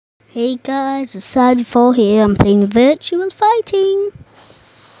Hey guys, it's Sad4 here. I'm playing virtual fighting.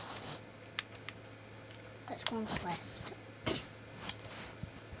 Let's go on quest.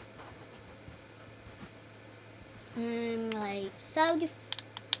 Like Saudi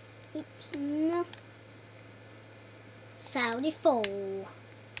 4.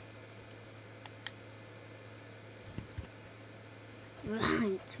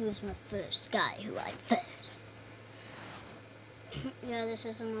 Right, who's my first guy who I first? Yeah, this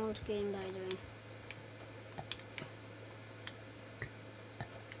is an old game by the way.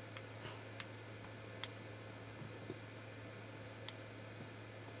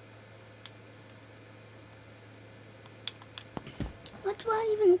 What do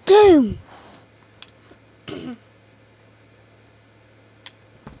I even do?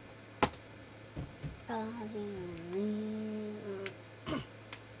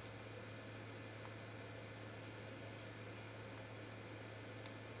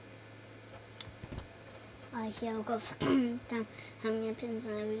 I hear goes down how many pins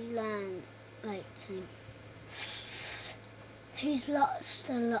I learned. Right, time. He's lost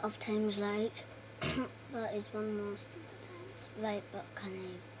a lot of times, like, but he's won most of the times. Right, but can I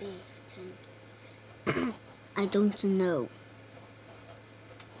beat him? I don't know.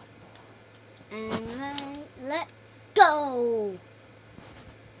 And right, let's go!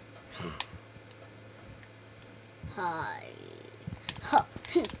 Hi. Ha.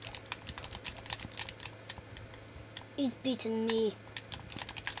 He's beaten me.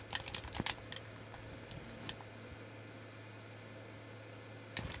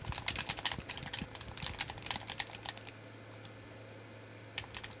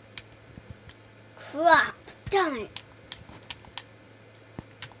 Crap, damn it.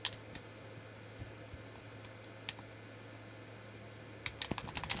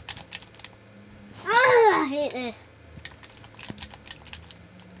 I hate this.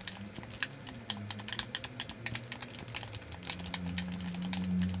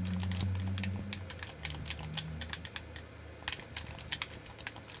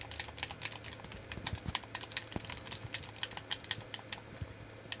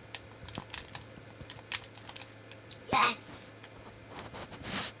 Yes.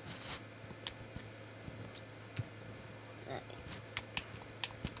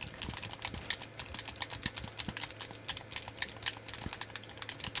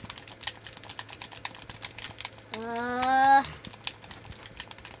 Uh,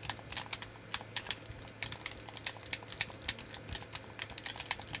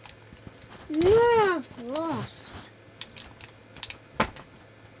 no, I've lost.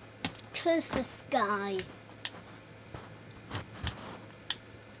 Curse the sky.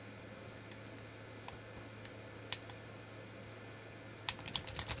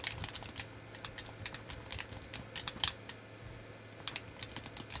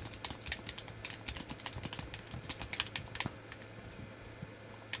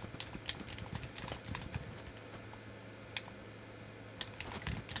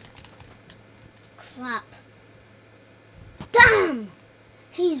 Crap. Damn!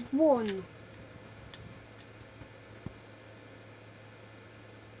 He's won.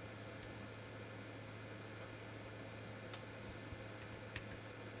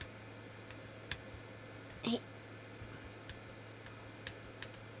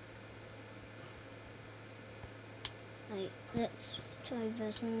 Right, let's try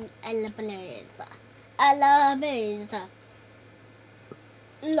version Elablaze. Elablaze.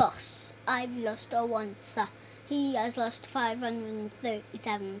 Loss. I've lost once. He has lost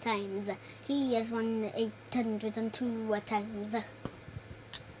 537 times. He has won 802 times.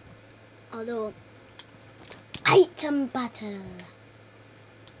 Although, item battle.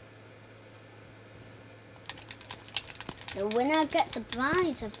 The winner gets a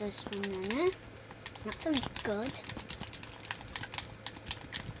prize of this one, eh? That sounds good.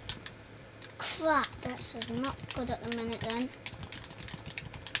 Crap, this is not good at the minute then.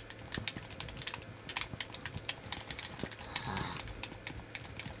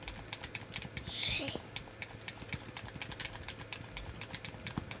 Shit.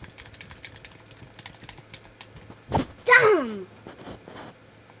 Damn!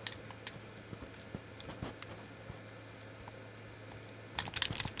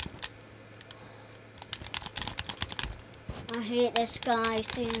 I hate this guy,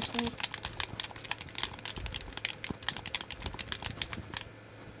 seriously.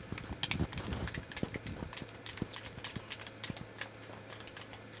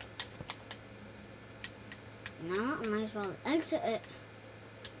 No, I might as well exit it.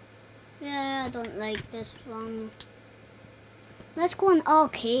 Yeah, I don't like this one. Let's go on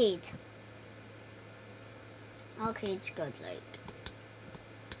arcade. Arcade's good, like.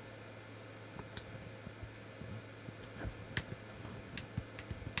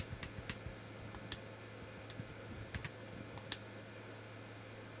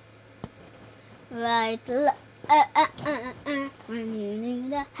 Right, when you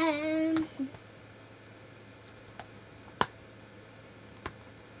need a hand.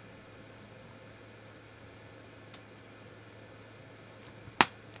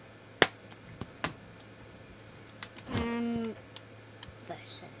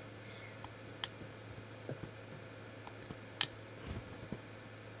 Versus.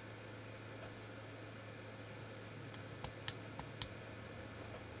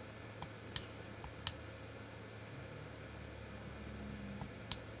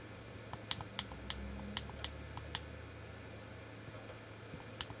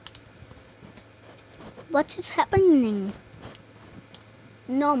 What is happening?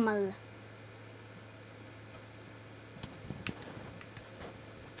 Normal.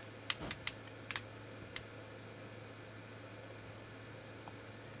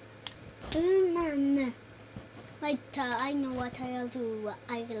 Man. Right, I know what I'll do.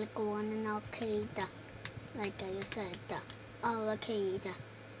 I will go on an arcade. Like I said, arcade.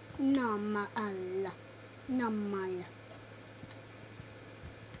 Normal. Normal.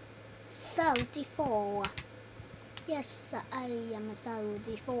 Saudi 4. Yes, I am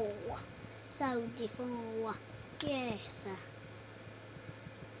Saudi 4. Saudi 4. Yes.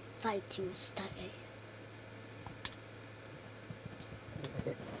 Fighting style.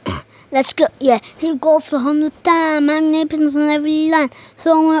 Let's go. Yeah, he go for 100 time. Magnificent in every line.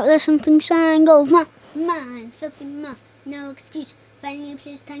 Throwing out there something shine. Go, man. Filthy mouth. No excuse. Finally,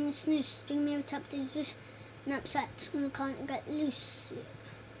 please time to snooze. String me up this loose. Knapsack. Can't get loose.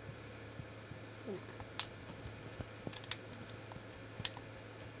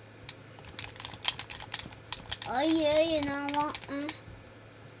 Oh yeah, you know what?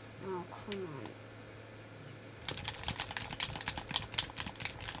 Oh, come on.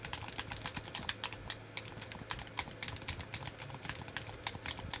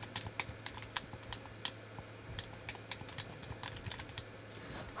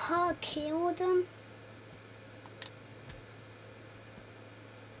 I killed him.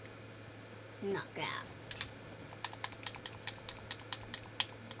 Knockout.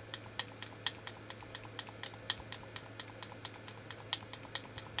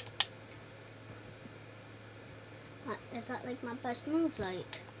 What, is that like my best move,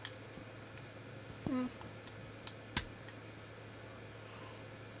 like?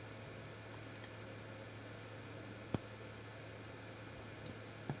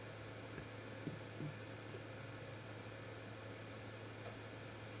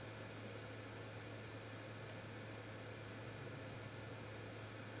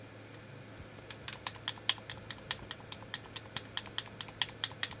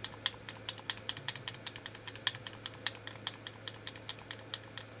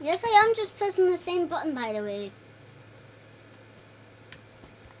 Yes, I am just pressing the same button, by the way.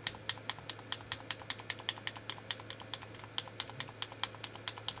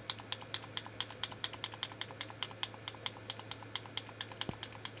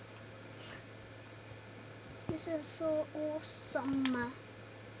 This is so awesome.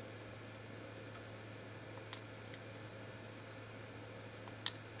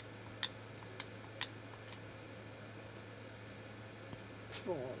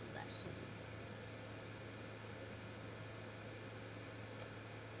 Ball lesson.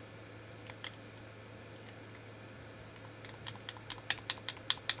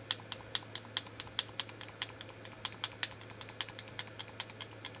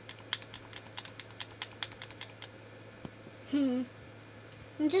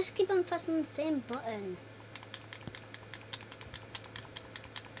 I'm just keep on pressing the same button.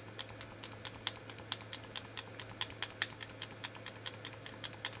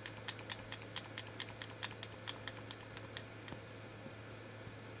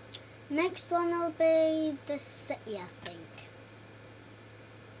 Next one will be the city, I think.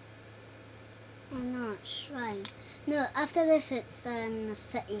 Oh no, it's shrine. No, after this it's the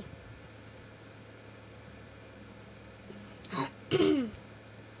city.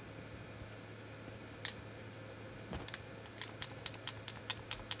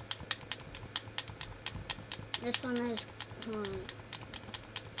 This one is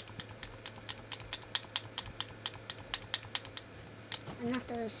and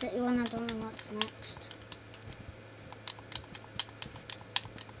after the city one, I don't know what's next.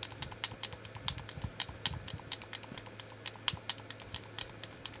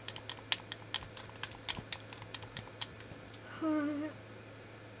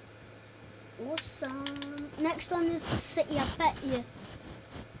 Awesome. Next one is the city, I bet you.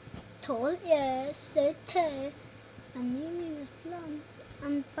 Told you, city. And you is blunt.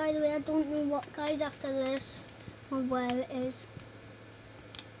 And by the way, I don't know what guys after this or where it is.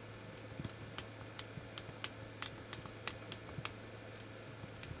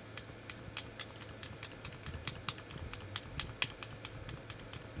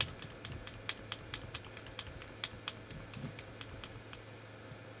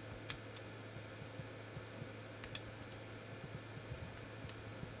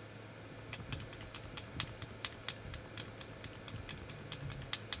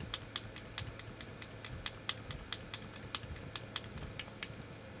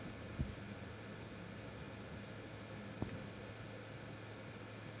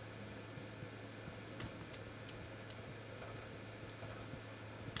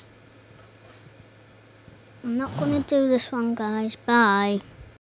 I'm not going to do this one, guys. Bye.